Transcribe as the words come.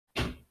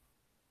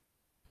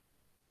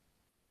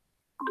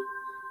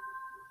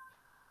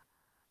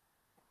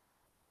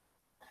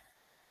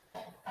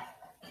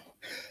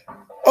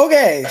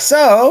Okay,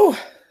 so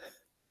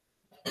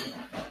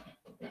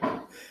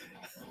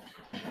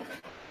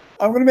I'm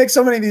going to make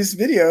so many of these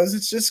videos.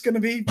 It's just going to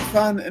be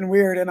fun and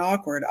weird and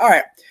awkward. All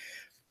right.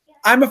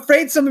 I'm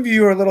afraid some of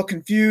you are a little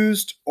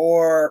confused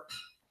or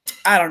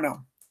I don't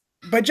know.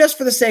 But just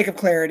for the sake of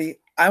clarity,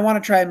 I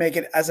want to try and make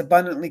it as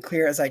abundantly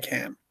clear as I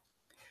can.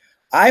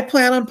 I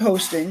plan on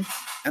posting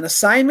an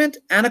assignment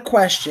and a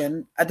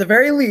question, at the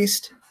very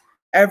least,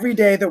 every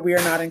day that we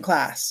are not in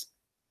class.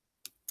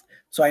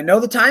 So I know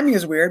the timing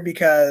is weird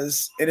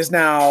because it is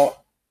now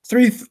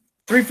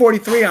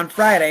 3:43 on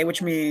Friday,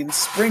 which means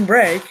spring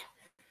break.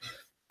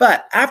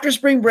 But after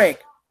spring break,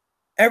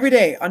 every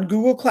day on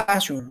Google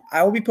Classroom,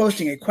 I will be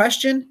posting a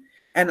question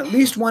and at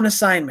least one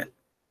assignment.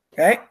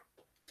 Okay?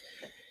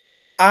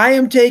 I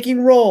am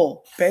taking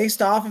roll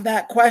based off of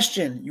that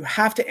question. You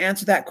have to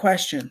answer that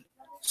question.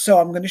 So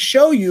I'm going to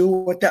show you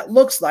what that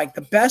looks like,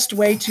 the best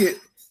way to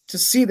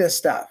see this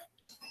stuff.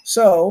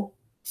 So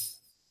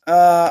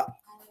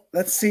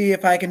let's see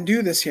if I can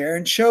do this here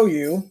and show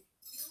you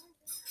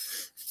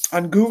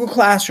on Google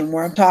Classroom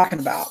where I'm talking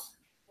about.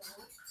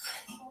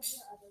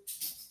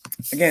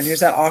 Again, here's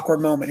that awkward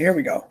moment. Here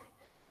we go.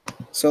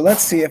 So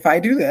let's see if I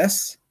do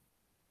this,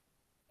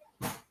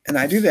 and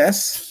I do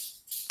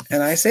this,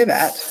 and I say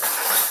that.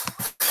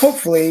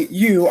 Hopefully,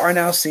 you are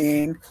now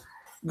seeing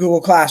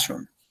Google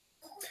Classroom.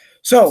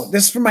 So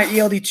this is for my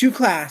ELD2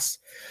 class.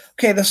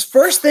 Okay, this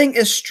first thing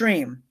is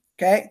stream.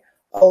 Okay,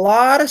 a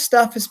lot of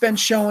stuff has been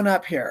showing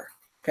up here.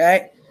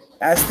 Okay,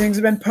 as things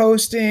have been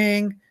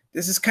posting,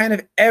 this is kind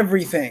of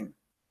everything.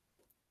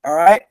 All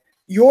right,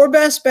 your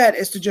best bet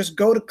is to just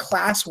go to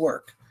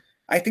classwork.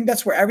 I think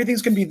that's where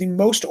everything's going to be the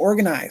most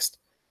organized.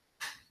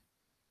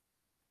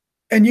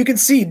 And you can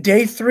see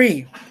day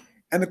 3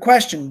 and the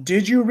question,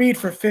 did you read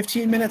for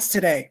 15 minutes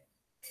today?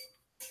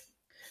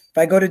 If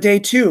I go to day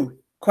 2,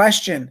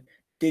 question,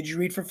 did you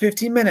read for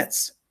 15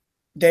 minutes?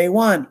 Day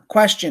 1,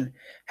 question,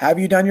 have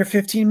you done your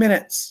 15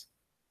 minutes?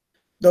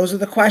 Those are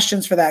the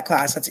questions for that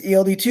class. That's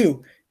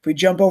ELD2. If we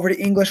jump over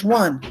to English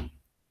 1,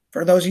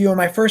 for those of you in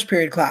my first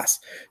period class,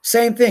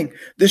 same thing.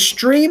 The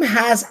stream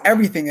has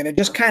everything, and it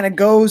just kind of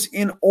goes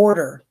in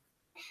order.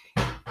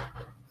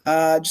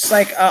 Just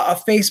like a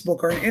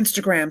Facebook or an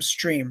Instagram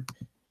stream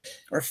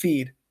or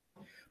feed.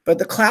 But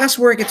the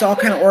classwork, it's all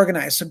kind of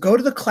organized. So go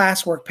to the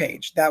classwork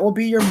page. That will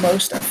be your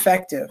most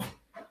effective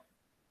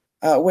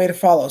way to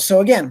follow. So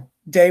again,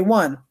 day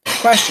 1,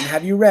 question,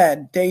 have you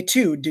read? Day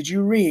 2, did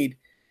you read?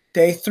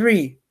 Day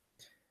 3,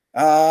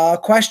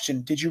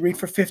 question, did you read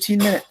for 15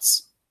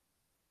 minutes?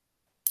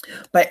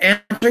 By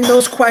answering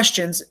those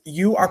questions,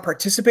 you are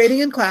participating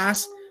in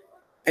class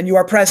and you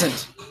are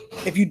present.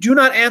 If you do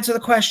not answer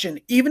the question,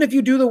 even if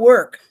you do the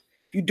work,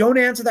 if you don't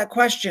answer that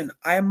question,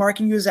 I am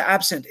marking you as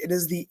absent. It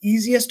is the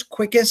easiest,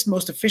 quickest,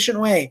 most efficient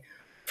way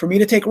for me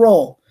to take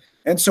roll.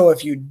 And so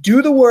if you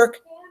do the work,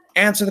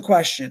 answer the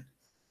question.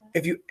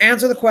 If you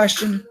answer the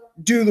question,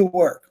 do the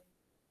work.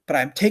 But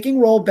I'm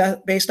taking roll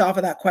based off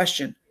of that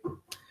question.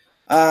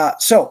 All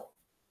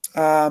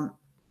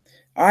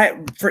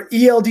right, for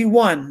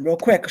ELD1, real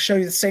quick, I'll show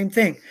you the same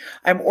thing.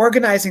 I'm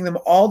organizing them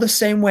all the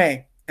same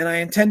way, and I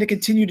intend to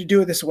continue to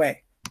do it this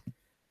way.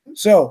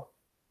 So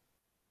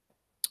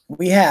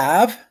we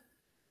have,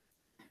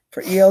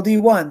 for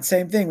ELD1,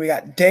 same thing. We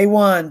got day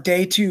 1,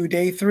 day 2,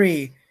 day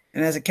 3.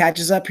 And as it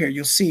catches up here,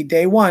 you'll see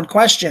day 1,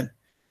 question.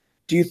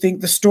 Do you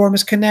think the storm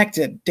is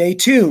connected? Day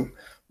 2,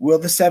 will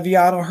the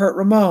Sevillano hurt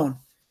Ramon?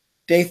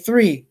 Day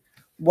 3,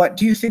 what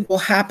do you think will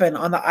happen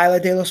on the Isla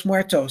de los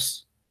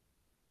Muertos?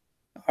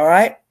 All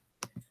right?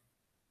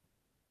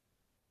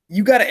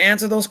 You got to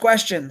answer those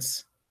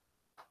questions.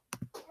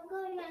 I'm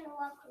going on a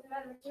walk with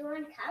Mama. Do you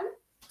want to come?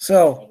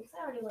 So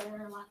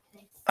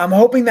I'm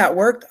hoping that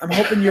worked. I'm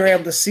hoping you're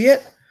able to see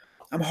it.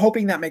 I'm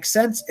hoping that makes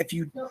sense. If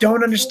you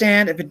don't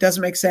understand, if it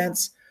doesn't make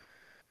sense,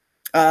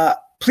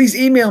 please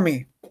email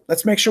me.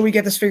 Let's make sure we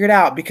get this figured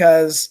out,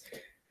 because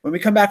when we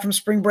come back from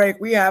spring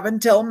break, we have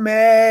until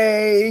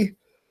May.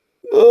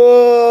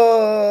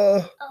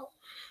 Don't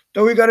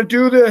we got to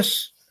do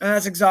this? And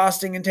that's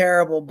exhausting and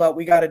terrible, but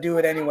we got to do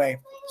it anyway.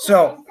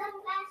 So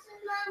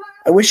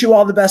I wish you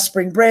all the best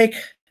spring break.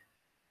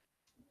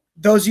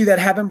 Those of you that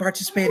have been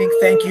participating,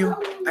 thank you.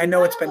 I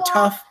know it's been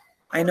tough.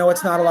 I know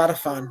it's not a lot of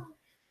fun,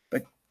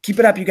 but keep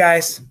it up, you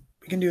guys.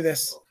 We can do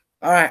this.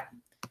 All right.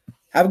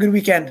 Have a good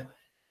weekend.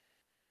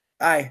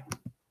 Bye.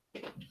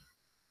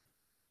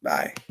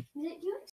 Bye.